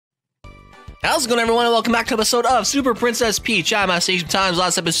How's it going, everyone, and welcome back to an episode of Super Princess Peach. I'm Station Times.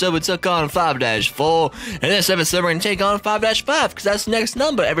 Last episode, we took on 5-4. And this episode, we're going to take on 5-5, because that's the next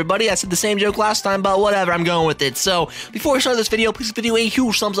number, everybody. I said the same joke last time, but whatever, I'm going with it. So, before we start this video, please give the video a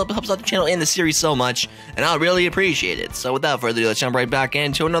huge thumbs up. It helps out the channel and the series so much, and I'll really appreciate it. So, without further ado, let's jump right back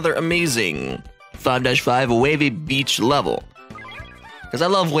into another amazing 5-5 Wavy beach level. Because I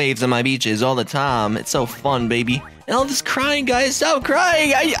love waves on my beaches all the time. It's so fun, baby. And all this crying, guys, stop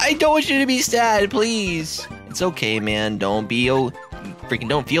crying. I don't want you to be sad, please. It's okay, man. Don't feel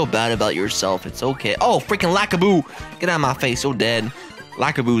bad about yourself. It's okay. Oh, freaking Lackaboo. Get out of my face. So dead.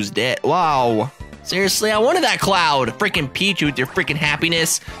 Lackaboo's dead. Wow. Seriously, I wanted that cloud. Freaking Peach with your freaking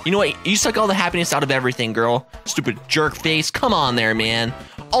happiness. You know what? You suck all the happiness out of everything, girl. Stupid jerk face. Come on there, man.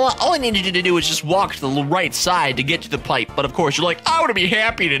 All I needed you to do was just walk to the right side to get to the pipe. But of course, you're like, I want to be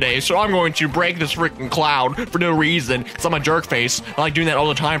happy today, so I'm going to break this freaking cloud for no reason. Because I'm a jerk face. I like doing that all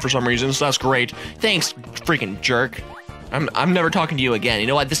the time for some reason, so that's great. Thanks, freaking jerk. I'm never talking to you again. You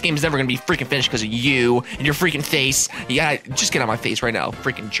know what? This game is never going to be freaking finished because of you and your freaking face. You gotta just get out of my face right now,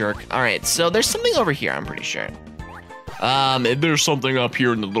 freaking jerk. All right, so there's something over here, I'm pretty sure. There's something up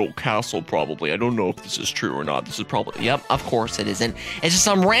here in the little castle, probably. I don't know if this is true or not. This is probably... Yep, of course it isn't. It's just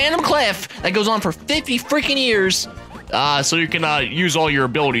some random cliff that goes on for 50 freaking years. So you can, use all your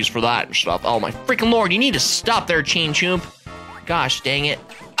abilities for that and stuff. Oh, my freaking lord, you need to stop there, Chain Chomp. Gosh, dang it.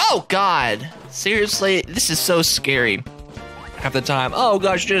 Oh, God. Seriously, this is so scary. Half the time, oh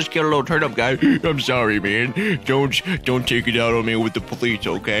gosh, just get a little turned up, guy. I'm sorry, man. Don't take it out on me with the police,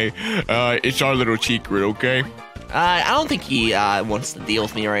 okay? It's our little secret, okay? I don't think he wants to deal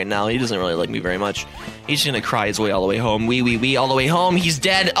with me right now. He doesn't really like me very much. He's just gonna cry his way all the way home. Wee, all the way home. He's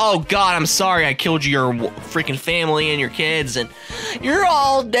dead. Oh God, I'm sorry. I killed your freaking family and your kids, and you're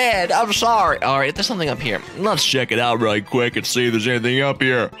all dead. I'm sorry. All right, there's something up here. Let's check it out right quick and see if there's anything up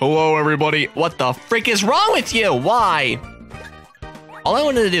here. Hello, everybody. What the frick is wrong with you? Why? All I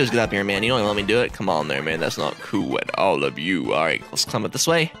wanted to do is get up here, man. You don't even let me do it? Come on there, man. That's not cool at all of you. All right, let's climb up this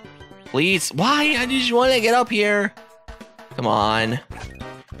way. Please. Why? I just want to get up here. Come on.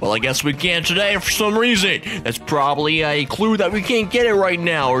 Well, I guess we can't today for some reason. That's probably a clue that we can't get it right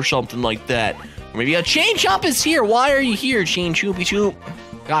now or something like that. Or maybe a Chain Chomp is here. Why are you here, Chain Choopy Choop?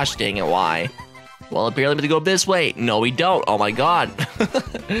 Gosh dang it, why? Well, apparently we have to go this way. No, we don't. Oh my God.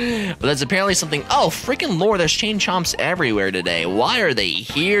 But that's apparently something. Oh, freaking lord, there's Chain Chomps everywhere today. Why are they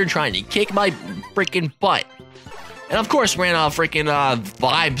here trying to kick my freaking butt? And of course, we're in freaking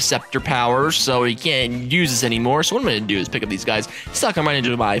Vibe Scepter powers, so we can't use this anymore. So what I'm gonna do is pick up these guys, stuck them right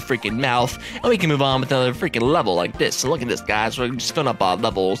into my freaking mouth, and we can move on with another freaking level like this. So look at this, guys. We're just filling up our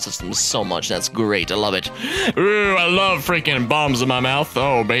level systems so much. That's great. I love it. Ooh, I love freaking bombs in my mouth.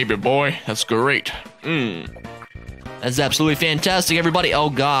 Oh, baby boy, that's great. That's absolutely fantastic, everybody. Oh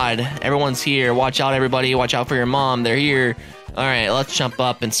God, everyone's here. Watch out, everybody. Watch out for your mom. They're here. All right, let's jump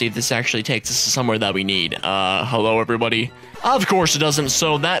up and see if this actually takes us to somewhere that we need. Hello, everybody. Of course it doesn't,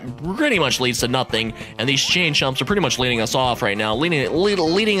 so that pretty much leads to nothing. And these Chain Chomps are pretty much leading us off right now.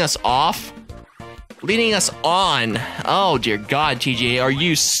 Leading us off? Leading us on. Oh, dear God, TJ, are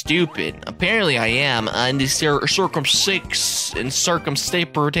you stupid? Apparently I am. In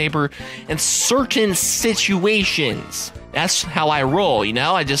certain situations. That's how I roll, you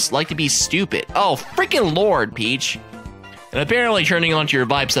know? I just like to be stupid. Oh, freaking Lord, Peach. And apparently turning onto your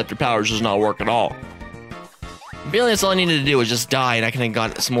Vibe Scepter powers does not work at all. Apparently that's all I needed to do was just die, and I could have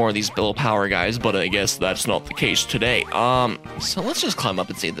got some more of these little power guys, but I guess that's not the case today. So let's just climb up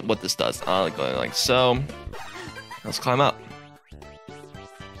and see what this does. Like so. Let's climb up.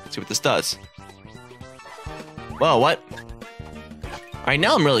 Let's see what this does. Whoa, what? Alright,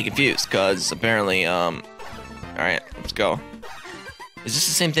 now I'm really confused, because apparently, alright, let's go. Is this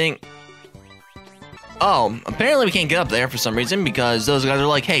the same thing? Oh, apparently we can't get up there for some reason because those guys are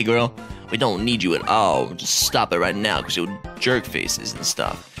like, hey girl, we don't need you at all. Just stop it right now because you're jerk faces and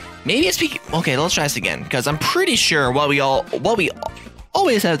stuff. Maybe it's okay, let's try this again because I'm pretty sure what we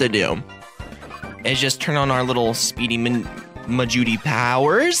always have to do is just turn on our little speedy Majudy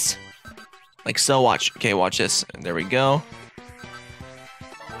powers. Like so, watch. Okay, watch this. There we go.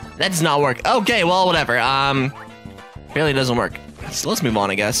 That does not work. Okay, well, whatever. Apparently it doesn't work. So let's move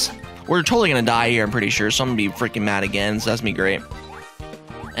on, I guess. We're totally gonna die here, I'm pretty sure, so I'm gonna be freaking mad again, so that's gonna be great.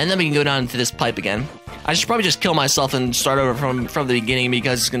 And then we can go down to this pipe again. I should probably just kill myself and start over from the beginning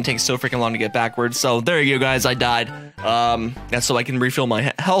because it's gonna take so freaking long to get backwards. So there you go, guys, I died. That's so I can refill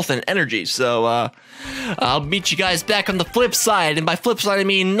my health and energy. So, I'll meet you guys back on the flip side. And by flip side, I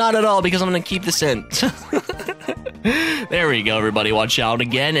mean not at all because I'm gonna keep this in. There we go, everybody. Watch out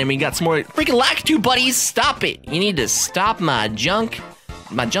again. And we got some more freaking Lactu buddies. Stop it. You need to stop my junk.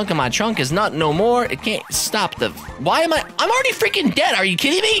 my junk in my trunk is not no more. It can't stop the... Why am I... I'm already freaking dead. Are you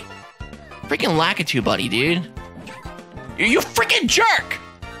kidding me? Freaking Lakitu buddy, dude. You freaking jerk.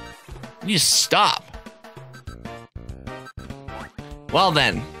 You just stop. Well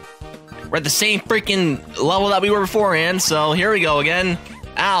then. We're at the same freaking level that we were beforehand, so here we go again.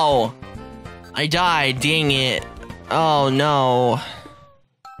 Ow. I died, dang it. Oh no.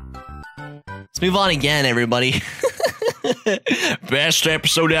 Let's move on again, everybody. Best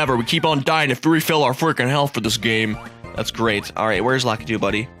episode ever. We keep on dying to refill our freaking health for this game. That's great. Alright, where's Lakitu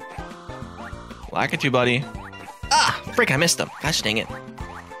buddy? Lakitu buddy. Ah, frick, I missed him. Gosh dang it.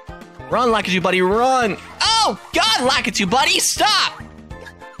 Run, Lakitu buddy, run! Oh, God, Lakitu buddy, stop!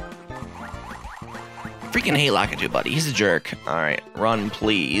 Freaking hate Lakitu buddy, he's a jerk. Alright, run,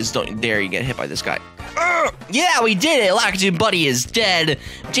 please. Don't dare you get hit by this guy. Yeah, we did it! Lakitu buddy is dead.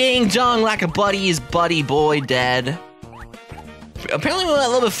 Ding dong, Lakitu buddy is buddy boy dead. Apparently we went a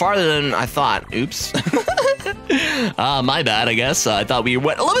little bit farther than I thought. Oops. My bad, I guess. I thought we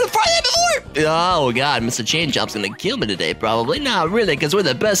went a little bit farther than before. Oh, God, Mr. Chain Chomp's gonna kill me today, probably. Not really, because we're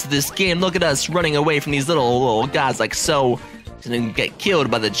the best of this game. Look at us running away from these little guys like so. He's gonna get killed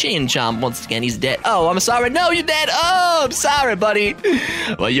by the Chain Chomp once again. He's dead. Oh, I'm sorry. No, you're dead. Oh, I'm sorry, buddy.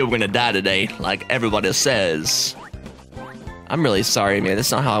 Well, you're gonna die today, like everybody says. I'm really sorry, man.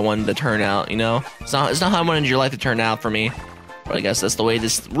 That's not how I wanted to turn out, you know? It's not how I wanted your life to turn out for me. But I guess that's the way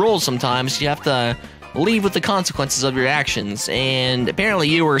this rolls sometimes. You have to leave with the consequences of your actions. And apparently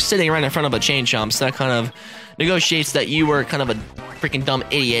you were sitting right in front of a Chain Chomp, so that kind of negotiates that you were kind of a freaking dumb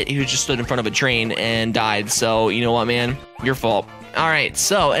idiot who just stood in front of a train and died. So, you know what, man? Your fault. Alright,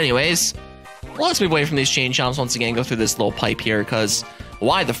 so anyways, let's move away from these Chain Chomps once again, go through this little pipe here, because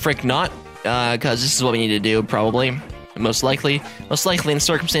why the frick not? Because this is what we need to do, probably. Most likely in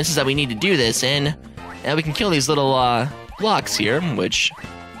circumstances that we need to do this, and we can kill these little, blocks here, which,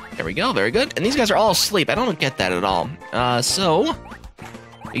 there we go, very good. And these guys are all asleep. I don't get that at all. So,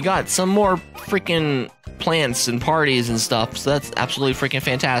 we got some more freaking plants and parties and stuff, so that's absolutely freaking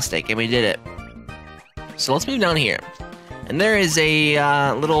fantastic, and we did it. So let's move down here. And there is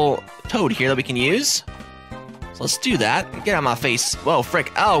a little toad here that we can use. So let's do that. Get out of my face. Whoa,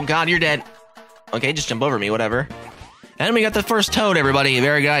 frick. Oh, God, you're dead. Okay, just jump over me, whatever. And we got the first toad, everybody.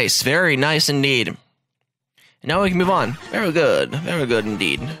 Very nice. Very nice indeed. And now we can move on. Very good. Very good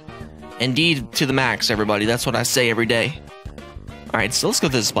indeed. Indeed to the max, everybody. That's what I say every day. Alright, so let's go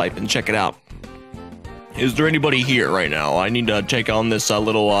to this pipe and check it out. Is there anybody here right now? I need to take on this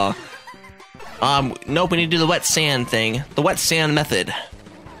little, nope, we need to do the wet sand thing. The wet sand method.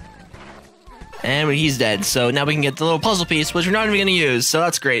 And he's dead, so now we can get the little puzzle piece, which we're not even gonna use, so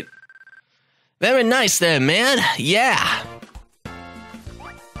that's great. Very nice then, man. Yeah.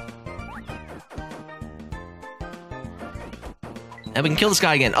 And we can kill this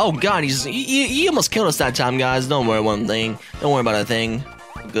guy again. Oh, God, he almost killed us that time, guys. Don't worry one thing. Don't worry about a thing.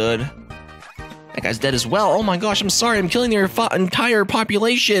 Good. That guy's dead as well. Oh, my gosh, I'm sorry. I'm killing their entire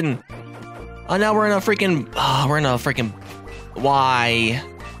population. Oh, now we're in a freaking... Oh, we're in a freaking... Why?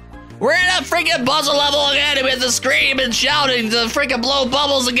 We're in a freaking puzzle level again. And we have to scream and shout and to freaking blow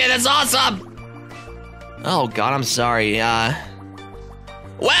bubbles again. That's awesome. Oh, God, I'm sorry. Well,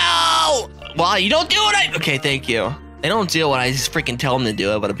 you don't do it. Okay, thank you. They don't do it when I just freaking tell them to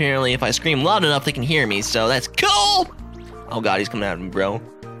do it, but apparently if I scream loud enough, they can hear me, so that's cool! Oh, God, he's coming at me, bro.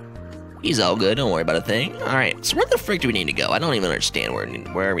 He's all good, don't worry about a thing. Alright, so where the frick do we need to go? I don't even understand where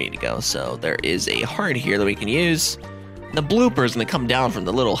we need to go. So there is a heart here that we can use. The blooper is going to come down from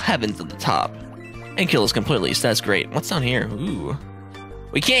the little heavens at the top and kill us completely, so that's great. What's down here? Ooh.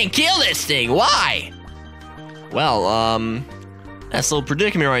 We can't kill this thing, why? Well, that's a little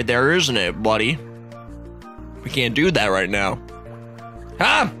predicament right there, isn't it, buddy? We can't do that right now.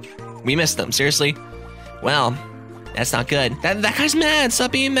 Huh? We missed them, seriously? Well, that's not good. That guy's mad.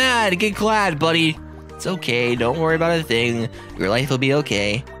 Stop being mad. Get glad, buddy. It's okay. Don't worry about a thing. Your life will be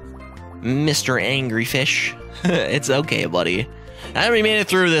okay. Mr. Angry Fish. It's okay, buddy. And we made it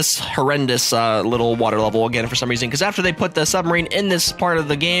through this horrendous little water level again for some reason, because after they put the submarine in this part of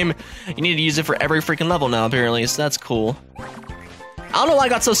the game, you need to use it for every freaking level now, apparently, so that's cool. I don't know why I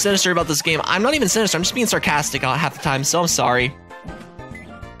got so sinister about this game. I'm not even sinister, I'm just being sarcastic half the time, so I'm sorry.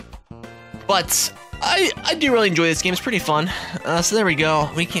 But I do really enjoy this game, it's pretty fun. So there we go.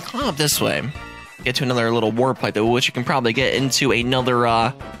 We can climb up this way. Get to another little warp pipe, which you can probably get into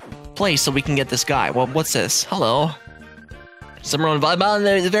another place so we can get this guy. Well, what's this? Hello. Someone vibe on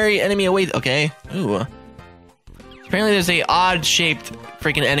the very enemy away. Okay. Ooh. Apparently there's a odd-shaped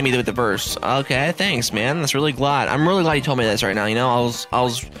freaking enemy with the verse. Okay, thanks, man. That's really glad. I'm really glad you told me this right now. You know, I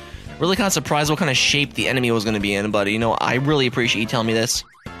was Really kind of surprised what kind of shape the enemy was going to be in, but, you know, I really appreciate you telling me this.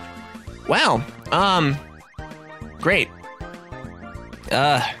 Wow. Great.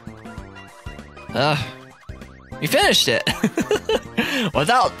 We finished it.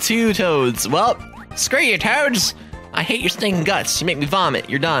 Without 2 toads. Well, screw you, toads. I hate your stinking guts. You make me vomit.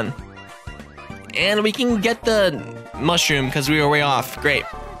 You're done. And we can get the mushroom because we were way off. Great.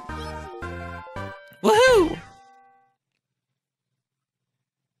 Woohoo!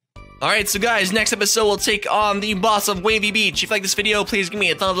 Alright, so guys, next episode we'll take on the boss of Wavy Beach. If you like this video, please give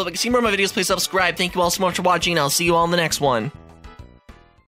me a thumbs up. If you see more of my videos, please subscribe. Thank you all so much for watching, and I'll see you all in the next one.